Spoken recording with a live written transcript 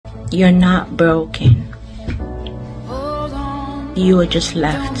You're not broken. You were just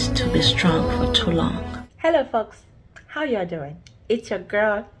left to be strong for too long. Hello folks, how y'all doing? It's your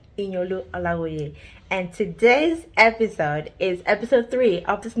girl Inyolu Olawoye, and today's episode is episode 3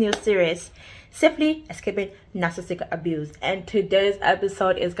 of this new series, Simply Escaping Narcissistic Abuse. And today's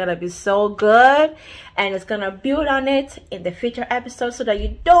episode is gonna be so good, and it's gonna build on it in the future episodes so that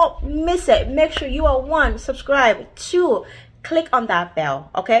you don't miss it. Make sure you are 1, subscribe, 2, click on that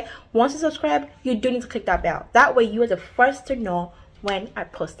bell. Okay, once you subscribe, you do need to click that bell. That way you are the first to know when I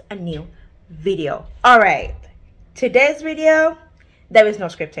post a new video. All right, today's video, there is no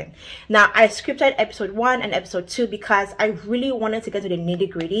scripting. Now, I scripted episode 1 and episode 2 because I really wanted to get to the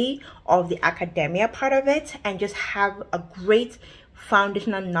nitty-gritty of the academia part of it and just have a great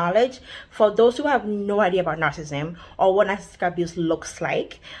foundational knowledge for those who have no idea about narcissism or what narcissistic abuse looks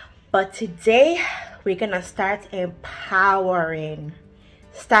like. But today we're gonna start empowering.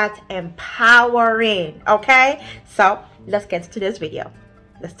 Okay, so let's get to this video.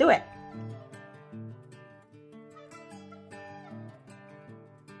 Let's do it.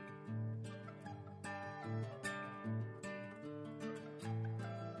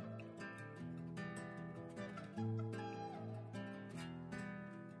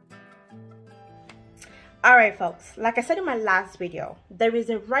 All right, folks, like I said in my last video, there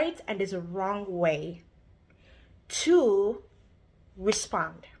is a right and there's a wrong way to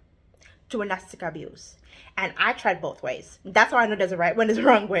respond to a narcissistic abuse. And I tried both ways. That's how I know there's a right one, there's a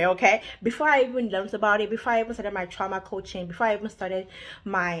wrong way, okay? Before I even learned about it, before I even started my trauma coaching, before I even started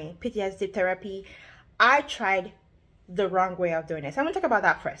my PTSD therapy, I tried the wrong way of doing it. So I'm gonna talk about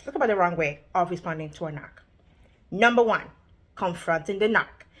that first. Talk about the wrong way of responding to a narc. Number 1, confronting the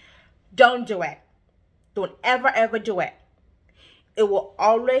narc. Don't do it. Don't ever do it. It will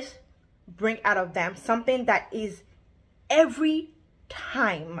always bring out of them something that is every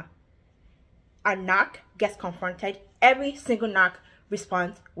time a narc gets confronted, every single narc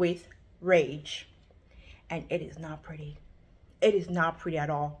responds with rage. And it is not pretty. It is not pretty at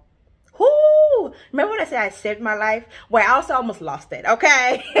all. Whoo! Remember when I said I saved my life? Well, I also almost lost it,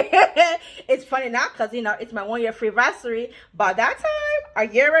 okay? It's funny now because, you know, it's my 1-year free anniversary. But that time,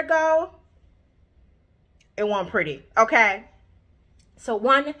 a year ago, it wasn't pretty, okay? So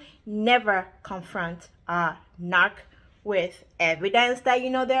 1, never confront a narc with evidence that you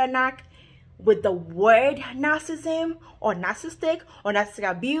know they're a narc, with the word narcissism or narcissistic or narcissistic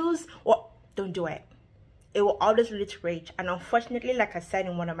abuse, or don't do it. It will always lead to rage. And unfortunately, like I said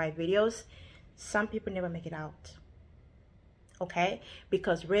in one of my videos, some people never make it out, okay?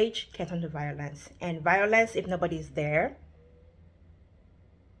 Because rage can turn to violence, and violence, if nobody's there,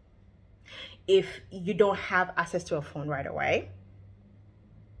 if you don't have access to a phone right away,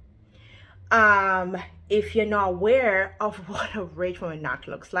 if you're not aware of what a rage from a narc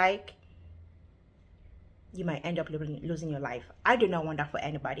looks like, you might end up losing your life. I do not want that for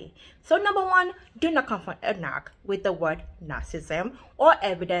anybody. So number 1, do not confront a narc with the word narcissism or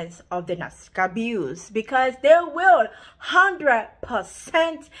evidence of the narcissistic abuse, because they will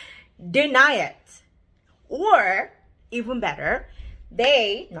 100% deny it. Or even better,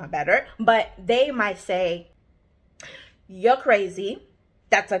 they might say, you're crazy.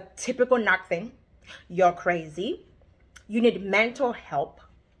 That's a typical narc thing. You're crazy. You need mental help.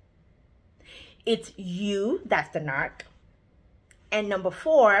 It's you that's the narc. And number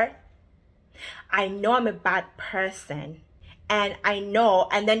 4, I know I'm a bad person, and I know,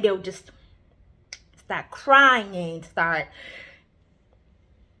 and then they'll just start crying, start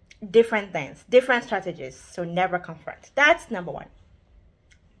different things, different strategies. So never confront. That's number 1.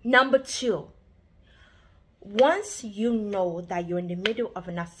 Number 2, once you know that you're in the middle of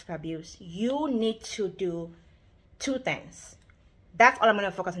a narcissistic abuse, you need to do 2 things. That's all I'm going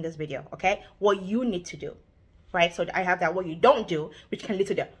to focus on this video, okay? What you need to do, right? So I have that what you don't do, which can lead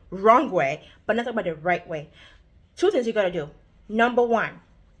to the wrong way, but not about the right way. 2 things you got to do. Number 1,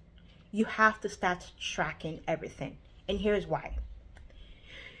 you have to start tracking everything. And here's why.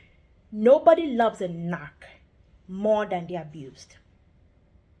 Nobody loves a narc more than the abused.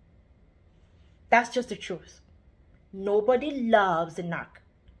 That's just the truth. Nobody loves the narc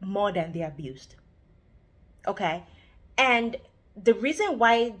more than the abused. Okay? And the reason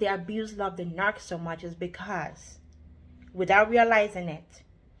why the abused love the narc so much is because, without realizing it,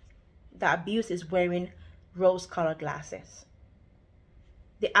 the abuse is wearing rose-colored glasses.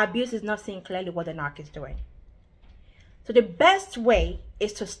 The abuse is not seeing clearly what the narc is doing. So the best way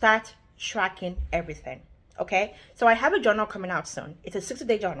is to start tracking everything. Okay? So I have a journal coming out soon. It's a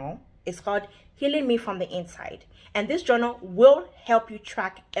 60-day journal. It's called Healing Me from the Inside. And this journal will help you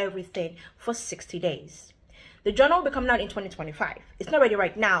track everything for 60 days. The journal will be coming out in 2025. It's not ready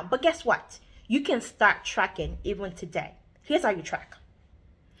right now, but guess what? You can start tracking even today. Here's how you track.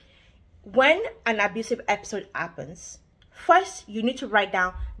 When an abusive episode happens, first you need to write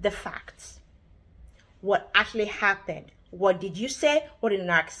down the facts. What actually happened? What did you say? What did the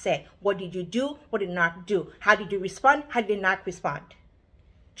narc say? What did you do? What did the narc do? How did you respond? How did the narc respond?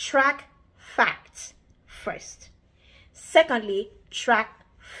 Track facts first. Secondly, track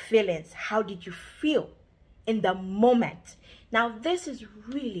feelings. How did you feel in the moment? Now, this is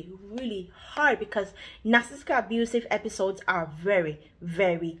really, really hard because narcissistic abusive episodes are very,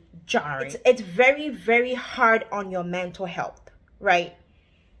 very jarring. It's very, very hard on your mental health, right?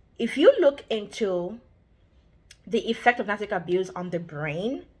 If you look into the effect of narcissistic abuse on the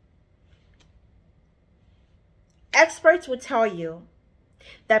brain, experts will tell you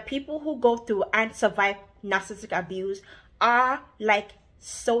that people who go through and survive narcissistic abuse are like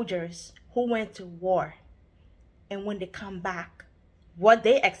soldiers who went to war. And when they come back, what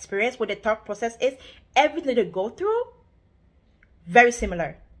they experience, what their thought process is, everything they go through, very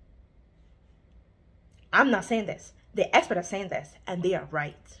similar. I'm not saying this. The experts are saying this, and they are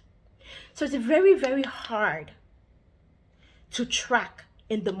right. So it's very, very hard to track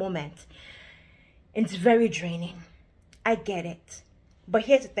in the moment. It's very draining. I get it. But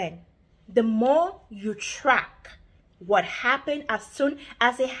here's the thing. The more you track what happened as soon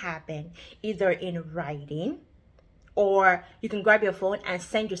as it happened, either in writing, or you can grab your phone and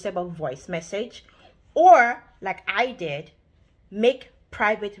send yourself a voice message, or like I did, make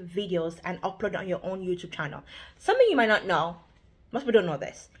private videos and upload on your own YouTube channel. Something you might not know, most people don't know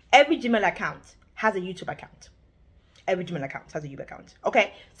this. Every Gmail account has a YouTube account. Every Gmail account has a YouTube account.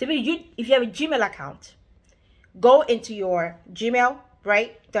 Okay, so if you have a Gmail account, go into your Gmail,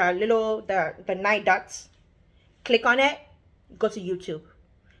 right? The 9 dots. Click on it, go to YouTube,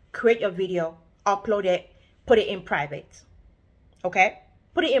 create your video, upload it, put it in private. Okay?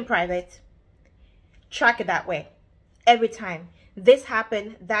 Put it in private. Track it that way. Every time. This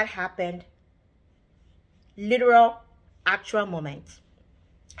happened, that happened. Literal, actual moment.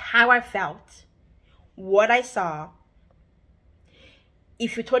 How I felt. What I saw.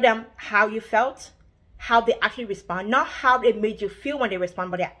 If you told them how you felt, how they actually respond. Not how it made you feel when they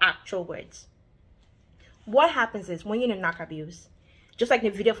respond, but their actual words. What happens is when you're in narc abuse, just like the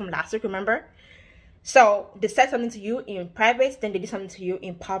video from last week, remember? So they said something to you in private, then they did something to you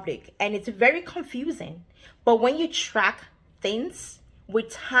in public. And it's very confusing. But when you track things,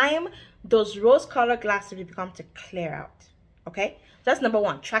 with time, those rose-colored glasses will become to clear out. Okay? That's number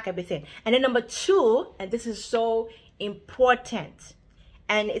one, track everything. And then number two, and this is so important,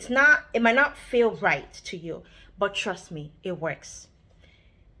 and it might not feel right to you, but trust me, it works.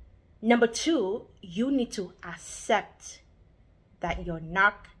 Number two, you need to accept that your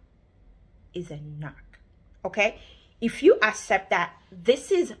narc is a narc. Okay? If you accept that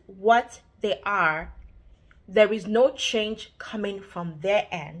this is what they are, there is no change coming from their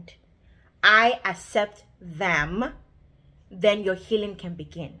end, I accept them, then your healing can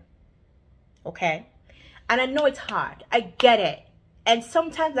begin. Okay? And I know it's hard. I get it. And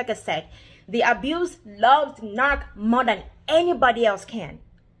sometimes, like I said, the abuse loves narc more than anybody else can.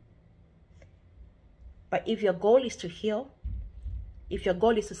 But if your goal is to heal, if your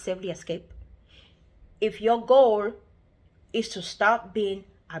goal is to safely escape, if your goal is to stop being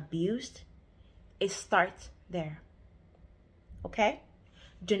abused, it starts there. Okay?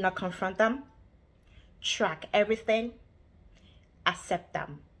 Do not confront them. Track everything. Accept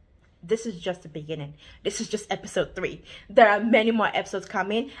them. This is just the beginning. This is just episode 3. There are many more episodes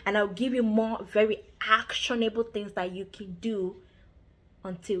coming, and I'll give you more very actionable things that you can do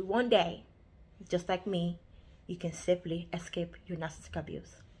until one day, just like me, you can safely escape your narcissistic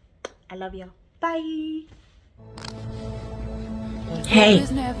abuse. I love you. Bye. Hey,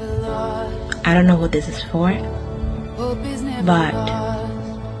 I don't know what this is for, but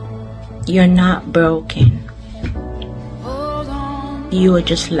you're not broken. You were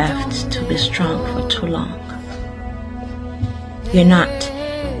just left to be strong for too long. You're not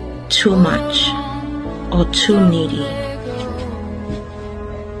too much or too needy.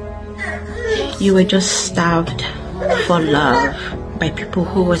 You were just starved for love by people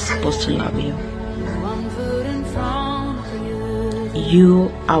who were supposed to love you.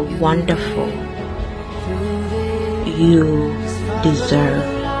 You are wonderful. You deserve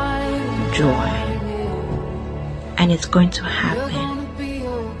joy. And it's going to happen.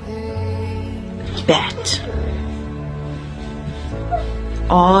 Bet.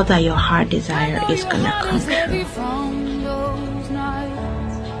 All that your heart desire is gonna come true.